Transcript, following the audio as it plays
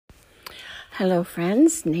Hello,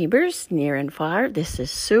 friends, neighbors, near and far. This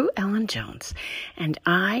is Sue Ellen Jones, and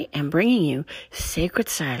I am bringing you Sacred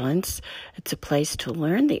Silence. It's a place to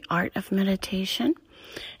learn the art of meditation.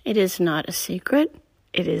 It is not a secret.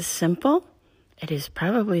 It is simple. It is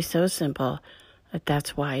probably so simple that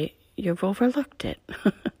that's why you've overlooked it.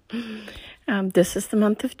 This is the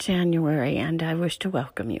month of January, and I wish to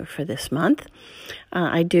welcome you for this month.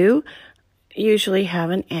 I do usually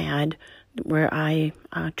have an ad where I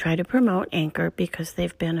try to promote Anchor because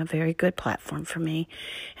they've been a very good platform for me.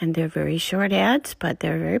 And they're very short ads, but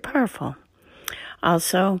they're very powerful.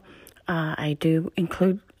 Also, I do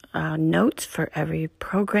include notes for every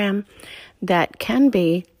program that can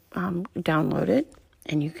be downloaded,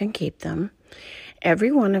 and you can keep them.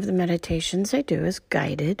 Every one of the meditations I do is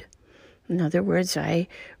guided. In other words, I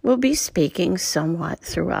will be speaking somewhat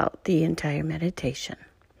throughout the entire meditation.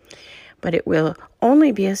 But it will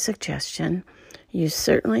only be a suggestion. You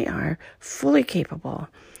certainly are fully capable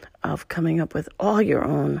of coming up with all your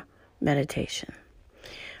own meditation.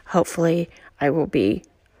 Hopefully, I will be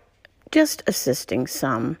just assisting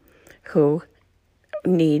some who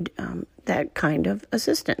need that kind of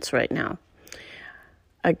assistance right now.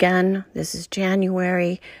 Again, this is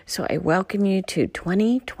January, so I welcome you to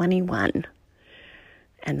 2021,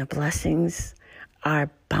 and the blessings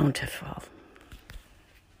are bountiful.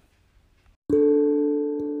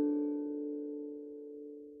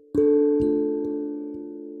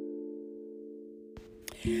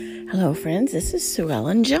 Hello, friends. This is Sue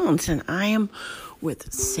Ellen Jones, and I am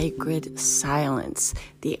with Sacred Silence,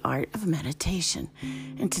 the art of meditation.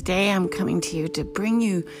 And today I'm coming to you to bring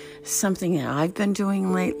you something that I've been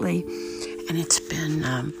doing lately, and it's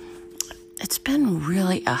been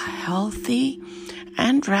really a healthy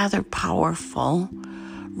and rather powerful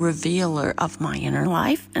revealer of my inner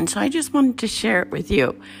life. And so I just wanted to share it with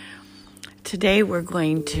you. Today we're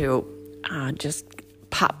going to just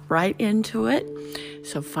pop right into it.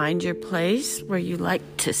 So find your place where you like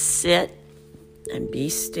to sit and be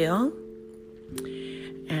still.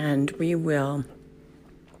 And we will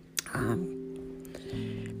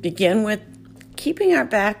begin with keeping our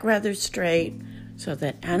back rather straight so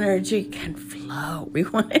that energy can flow. We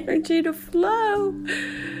want energy to flow.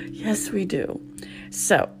 Yes, we do.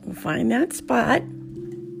 So we'll find that spot.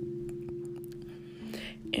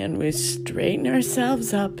 And we straighten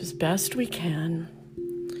ourselves up as best we can.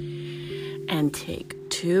 And take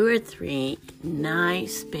 2 or 3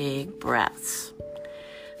 nice big breaths.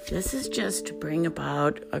 This is just to bring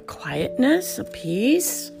about a quietness, a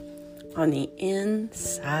peace on the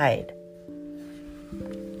inside.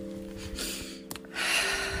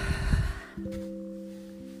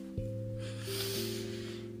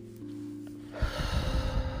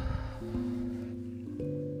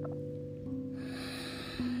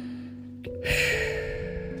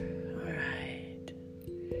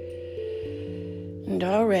 And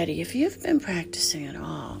already, if you've been practicing at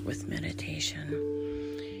all with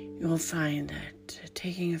meditation, you'll find that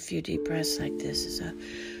taking a few deep breaths like this is a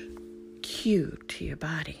cue to your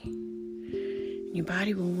body. Your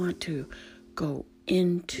body will want to go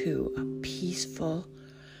into a peaceful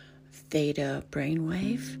theta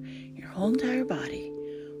brainwave. Your whole entire body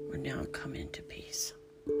will now come into peace.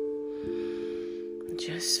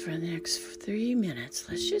 Just for the next 3 minutes,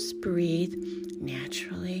 let's just breathe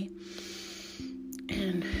naturally.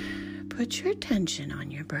 And put your attention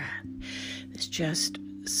on your breath. This just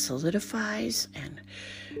solidifies and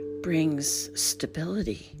brings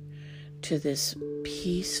stability to this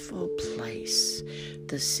peaceful place,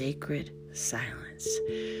 the sacred silence.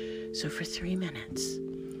 So for 3 minutes,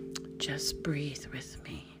 just breathe with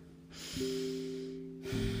me.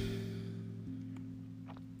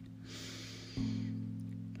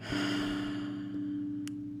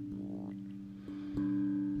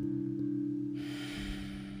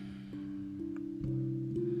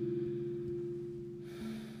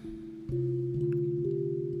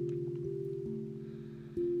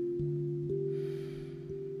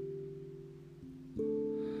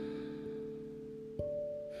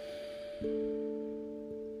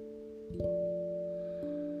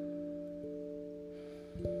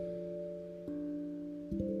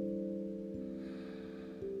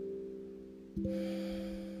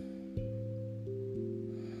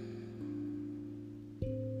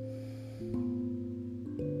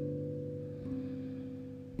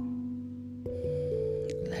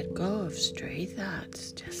 Let go of stray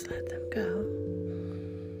thoughts. Just let them go.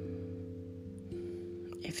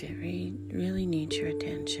 If it really needs your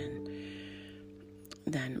attention,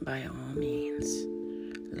 then by all means,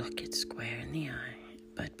 look it square in the eye.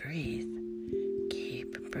 But breathe.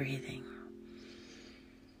 Keep breathing.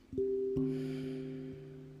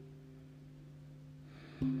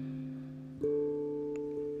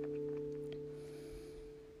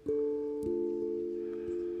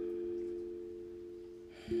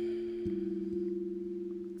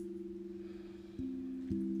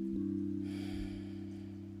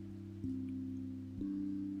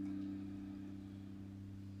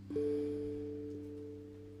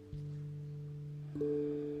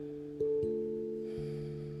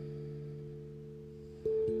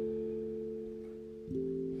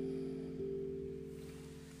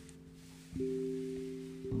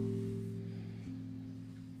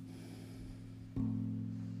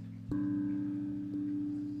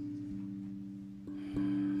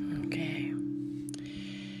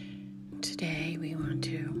 we want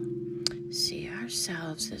to see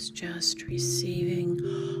ourselves as just receiving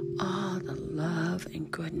all the love and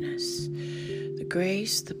goodness, the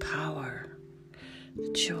grace, the power,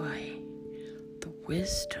 the joy, the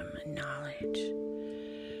wisdom and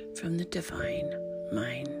knowledge from the divine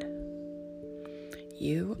mind.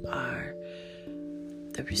 You are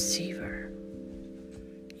the receiver.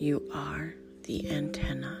 You are the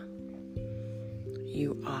antenna.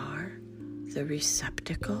 You are the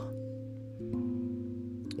receptacle.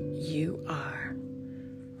 You are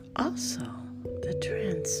also the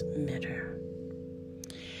transmitter.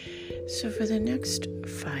 So for the next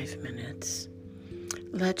 5 minutes,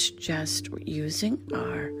 let's just, using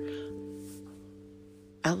our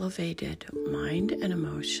elevated mind and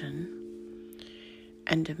emotion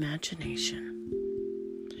and imagination,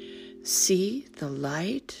 see the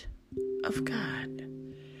light of God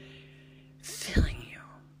filling you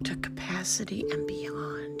to capacity and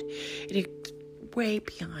beyond. It is way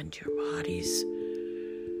beyond your body's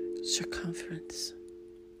circumference.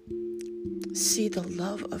 See the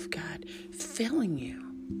love of God filling you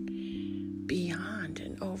beyond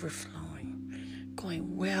and overflowing,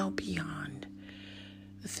 going well beyond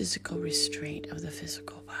the physical restraint of the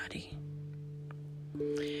physical body.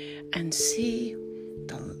 And see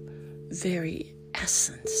the very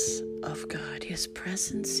essence of God, His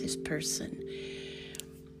presence, His person,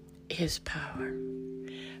 His power,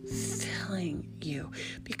 filling you,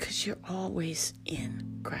 because you're always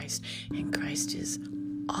in Christ, and Christ is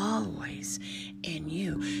always in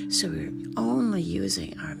you. So we're only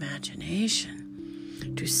using our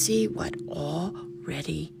imagination to see what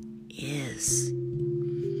already is.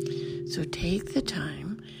 So take the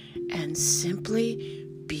time and simply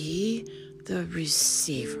be the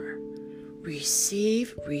receiver.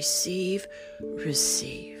 Receive, receive,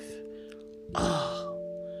 receive all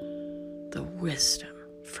the wisdom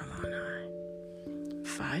from on high.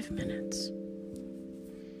 5 minutes.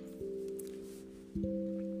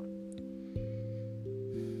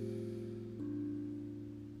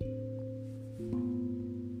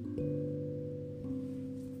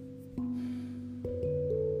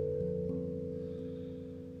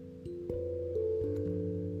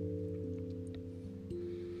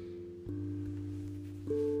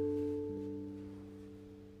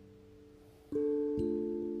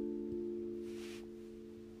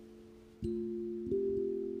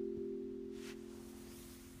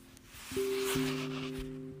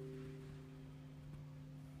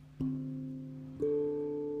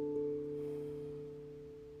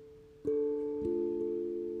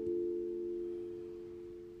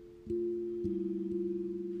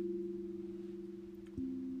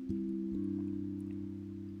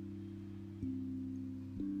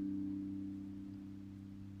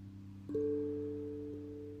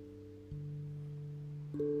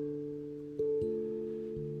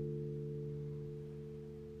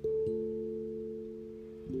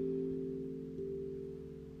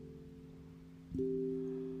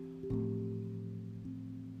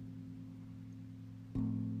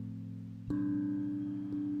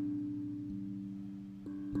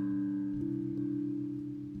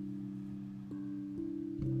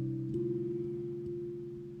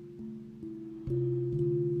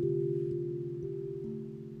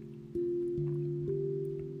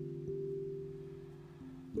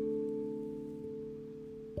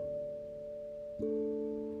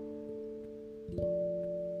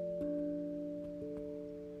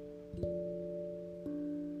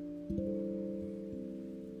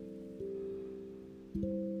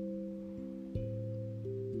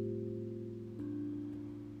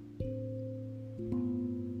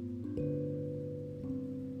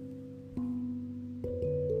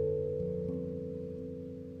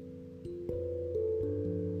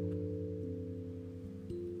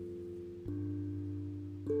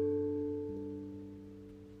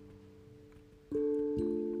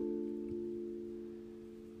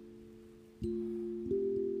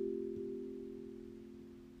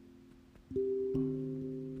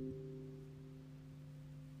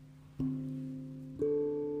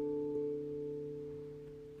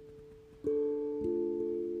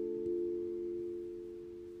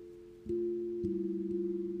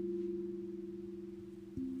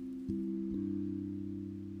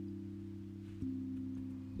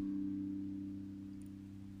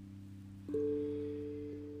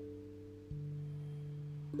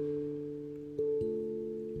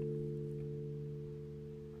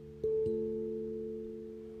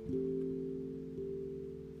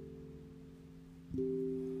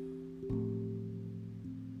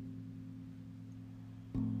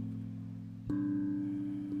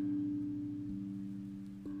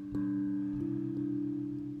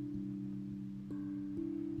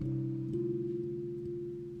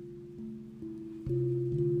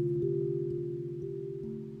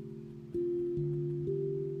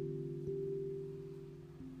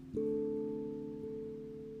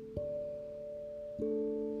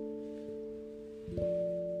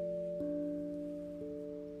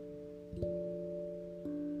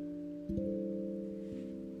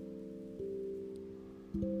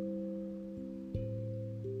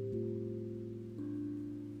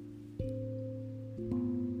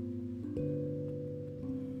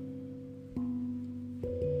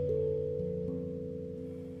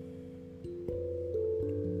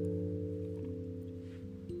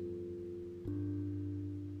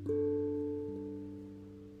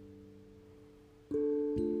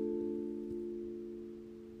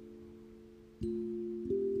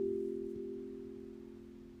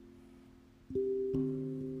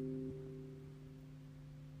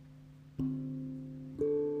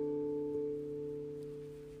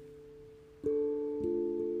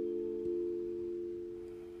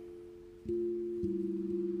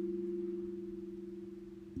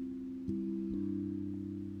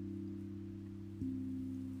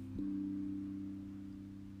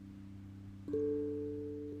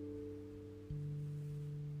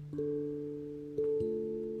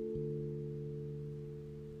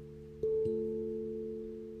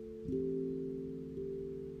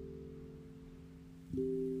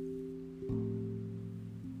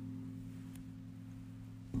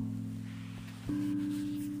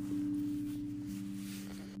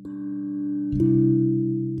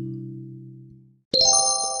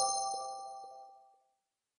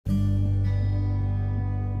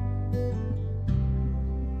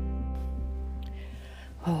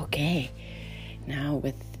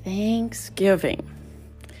 Thanksgiving.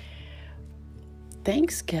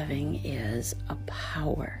 Thanksgiving is a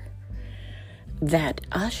power that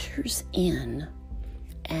ushers in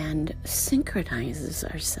and synchronizes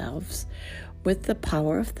ourselves with the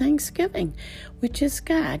power of Thanksgiving, which is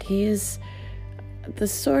God. He is the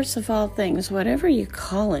source of all things, whatever you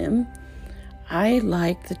call him. I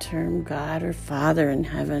like the term God or Father in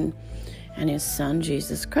heaven and his Son,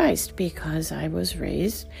 Jesus Christ, because I was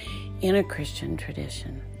raised in a Christian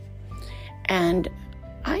tradition. And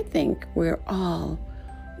I think we're all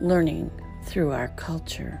learning through our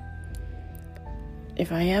culture.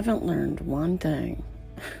 If I haven't learned one thing,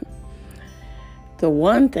 the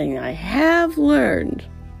one thing I have learned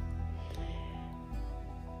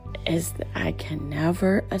is that I can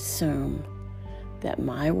never assume that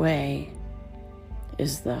my way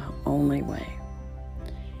is the only way.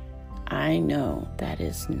 I know that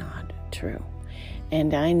is not true.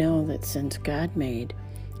 And I know that since God made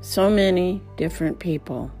so many different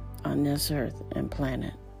people on this earth and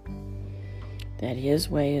planet, that his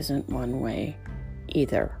way isn't one way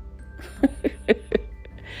either.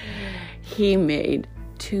 He made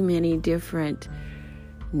too many different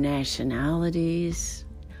nationalities,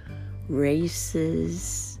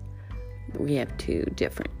 races. We have two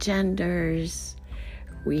different genders.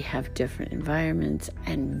 We have different environments,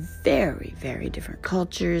 and very, very different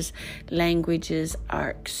cultures. Languages are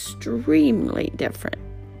extremely different.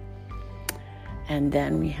 And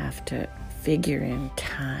then we have to figure in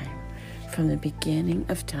time, from the beginning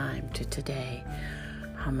of time to today,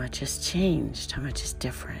 how much has changed, how much is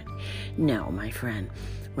different. No, my friend,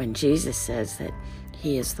 when Jesus says that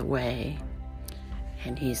he is the way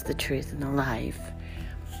and he's the truth and the life,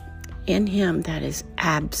 in him that is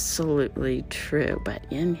absolutely true, but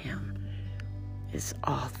in him is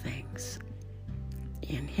all things.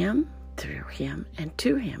 In him, through him, and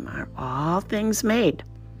to him are all things made.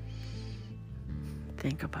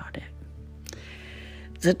 Think about it.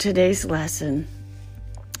 So today's lesson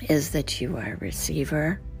is that you are a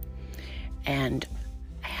receiver, and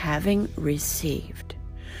having received,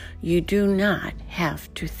 you do not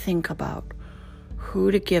have to think about who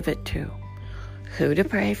to give it to, who to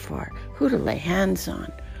pray for, who to lay hands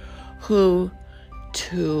on, who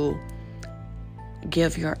to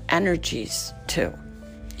give your energies to.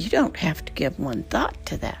 You don't have to give one thought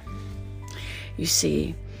to that. You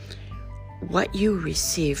see, what you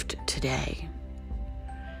received today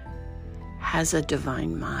has a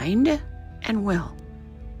divine mind and will,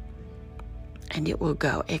 and it will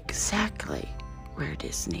go exactly where it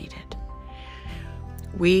is needed.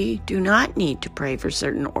 We do not need to pray for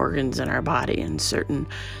certain organs in our body and certain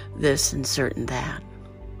this and certain that.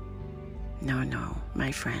 No,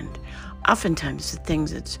 my friend. Oftentimes the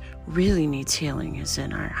things that really needs healing is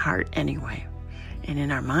in our heart anyway, and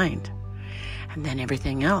in our mind. And then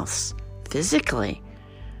everything else, physically,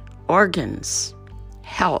 organs,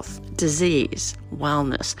 health, disease,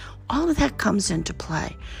 wellness, all of that comes into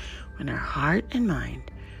play when our heart and mind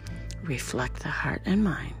reflect the heart and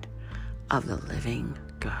mind of the living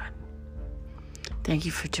God. Thank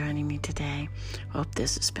you for joining me today. Hope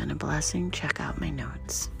this has been a blessing. Check out my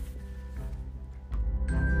notes.